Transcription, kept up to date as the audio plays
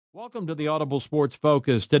Welcome to the Audible Sports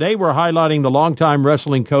Focus. Today we're highlighting the longtime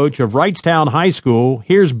wrestling coach of Wrightstown High School.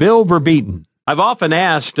 Here's Bill Verbeten. I've often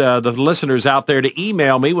asked the listeners out there to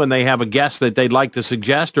email me when they have a guest that they'd like to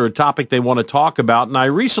suggest or a topic they want to talk about, and I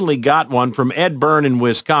recently got one from Ed Byrne in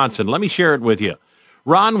Wisconsin. Let me share it with you.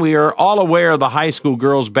 Ron, we are all aware of the high school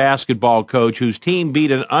girls basketball coach whose team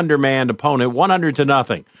beat an undermanned opponent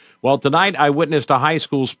 100-0. Well, tonight I witnessed a high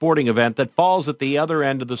school sporting event that falls at the other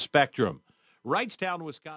end of the spectrum. Wrightstown, Wisconsin.